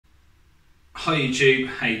Hi YouTube,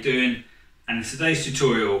 how you doing? And in today's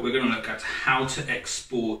tutorial we're going to look at how to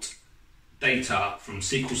export data from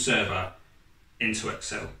SQL Server into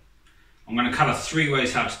Excel. I'm going to cover 3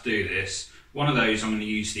 ways how to do this. One of those, I'm going to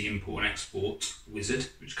use the import and export wizard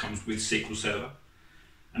which comes with SQL Server.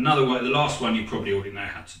 Another way, the last one you probably already know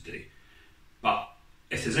how to do. But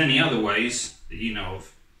if there's any other ways that you know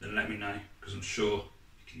of, then let me know, because I'm sure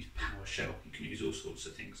you can use PowerShell, you can use all sorts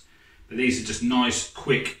of things. But these are just nice,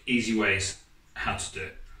 quick, easy ways how to do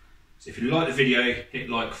it. So if you like the video, hit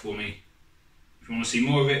like for me. If you want to see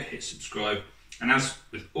more of it, hit subscribe. And as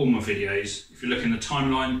with all my videos, if you look in the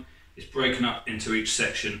timeline, it's broken up into each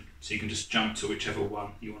section, so you can just jump to whichever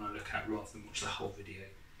one you want to look at rather than watch the whole video.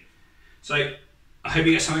 So I hope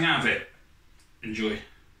you get something out of it. Enjoy.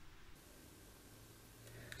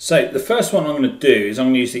 So the first one I'm going to do is I'm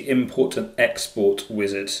going to use the import and export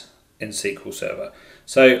wizard in SQL Server.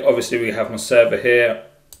 So obviously we have my server here.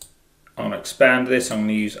 I'm going to expand this. I'm going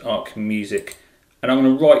to use Arc Music, and I'm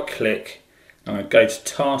going to right click. I'm going to go to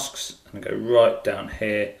tasks and go right down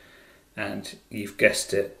here, and you've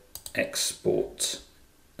guessed it, export.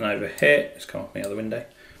 And over here, it's come up in the other window.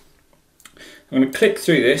 I'm going to click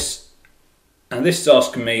through this, and this is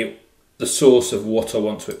asking me the source of what I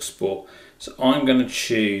want to export. So I'm going to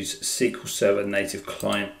choose SQL Server Native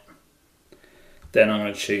Client. Then I'm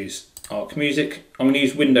going to choose Arc Music. I'm going to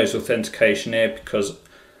use Windows Authentication here because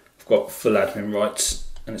I've got full admin rights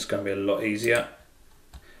and it's going to be a lot easier.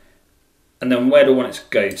 And then where do I want it to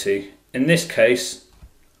go to? In this case,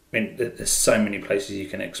 I mean, there's so many places you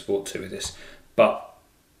can export to with this, but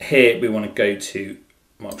here we want to go to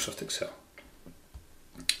Microsoft Excel.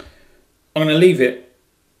 I'm going to leave it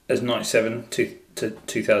as 97 to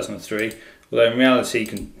 2003, although in reality you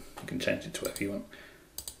can change it to whatever you want.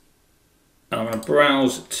 And I'm going to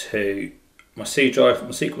browse to my C drive, my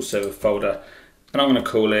SQL Server folder, and I'm going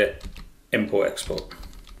to call it Import Export.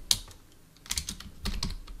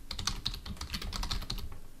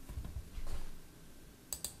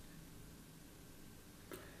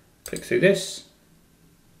 Click through this.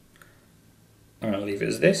 I'm going to leave it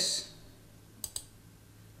as this.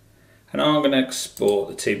 And I'm going to export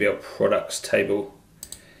the TBL products table.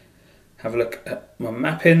 Have a look at my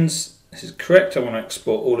mappings. This is correct. I want to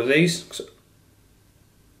export all of these.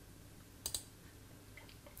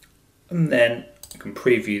 And then I can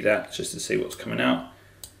preview that just to see what's coming out.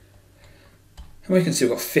 And we can see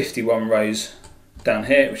we've got 51 rows down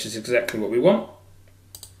here, which is exactly what we want.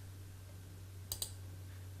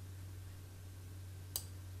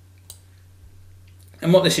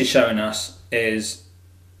 And what this is showing us is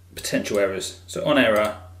potential errors. So on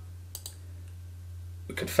error,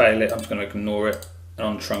 we could fail it. I'm just going to ignore it. And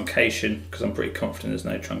on truncation, because I'm pretty confident there's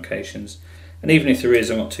no truncations. And even if there is,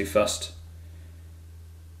 I'm not too fussed.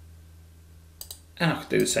 And I could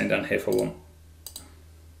do the same down here if I want.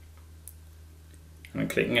 I'm going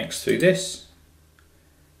to click next through this.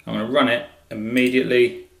 I'm going to run it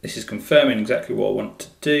immediately. This is confirming exactly what I want to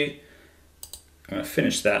do. I'm going to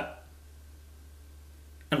finish that.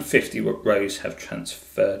 And 50 rows have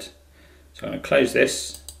transferred. So I'm going to close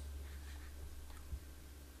this.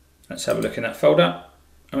 Let's have a look in that folder.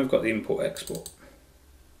 And we've got the import export.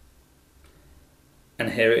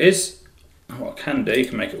 And here it is. And what I can do, you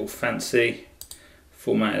can make it all fancy.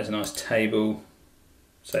 Format as a nice table.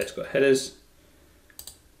 So it's got headers.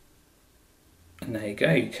 And there you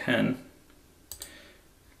go, you can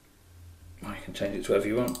change it to whatever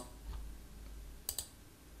you want.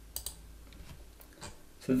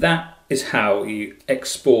 So that is how you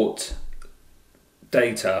export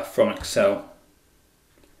data from Excel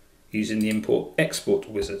using the import export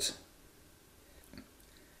wizard.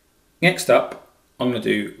 Next up, I'm going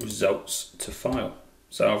to do results to file.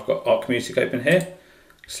 So I've got Arc Music open here,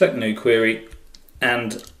 select new query,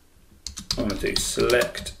 and I'm going to do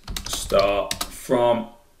select star from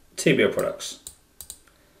TBL products.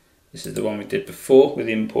 This is the one we did before with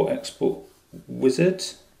the import export wizard.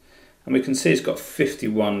 And we can see it's got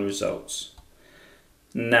 51 results.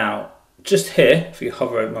 Now, just here, if you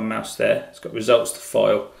hover over my mouse there, it's got results to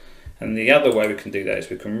file. And the other way we can do that is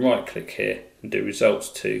we can right click here and do results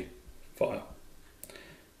to file.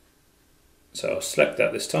 So I'll select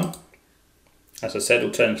that this time. As I said,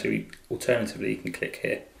 alternatively you can click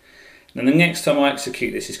here. And the next time I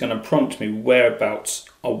execute this, it's going to prompt me whereabouts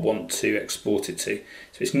I want to export it to.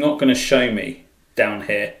 So it's not going to show me down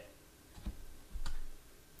here.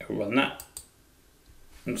 I'll run that.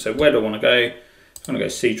 And so where do I want to go? I'm going to go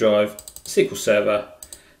C drive, SQL Server.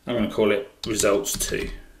 I'm going to call it results to.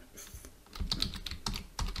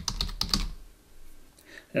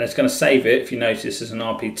 And it's going to save it, if you notice, as an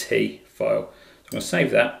RPT file. So I'm going to save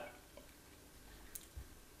that.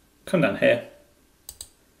 come down here.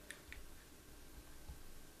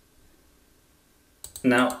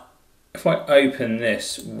 Now, if I open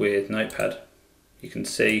this with Notepad, you can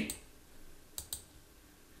see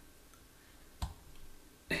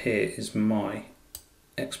here is my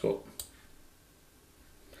export.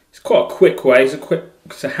 It's quite a quick way,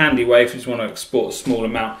 it's a handy way if you just want to export a small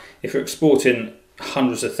amount. If you're exporting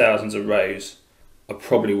hundreds of thousands of rows, I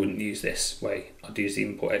probably wouldn't use this way. I'd use the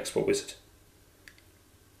import export wizard.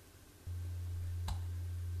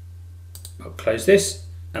 I'll close this,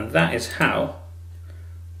 and that is how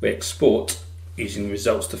we export using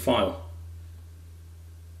results to file.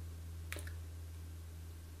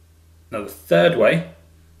 Now the third way,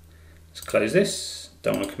 let's close this,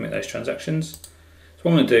 don't want to commit those transactions. So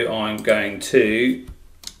what I'm going to do, I'm going to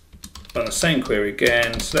run the same query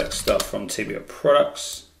again, select stuff from TBO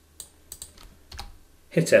products,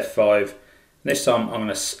 hit F5, and this time I'm going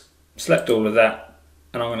to select all of that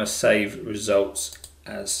and I'm going to save results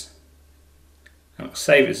as. I'm going to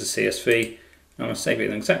save it as a CSV. I'm going to save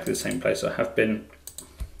it in exactly the same place I have been,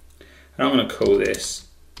 and I'm going to call this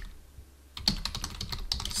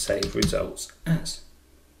save results as.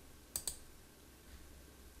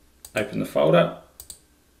 Open the folder.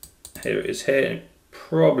 Here it is here. It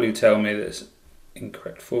probably tell me that it's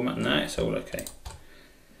incorrect format. No, it's all okay.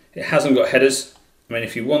 It hasn't got headers. I mean,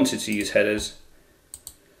 if you wanted to use headers,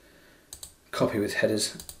 copy with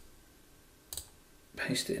headers,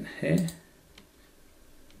 paste it in here.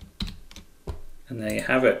 And there you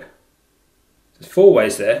have it. There's 4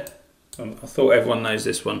 ways there. I thought everyone knows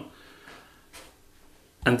this one.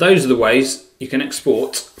 And those are the ways you can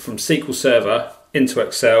export from SQL Server into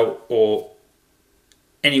Excel, or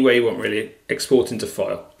anywhere you want really, export into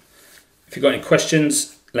file. If you've got any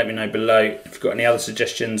questions, let me know below. If you've got any other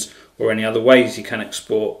suggestions or any other ways you can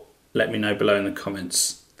export, let me know below in the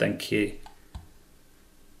comments. Thank you.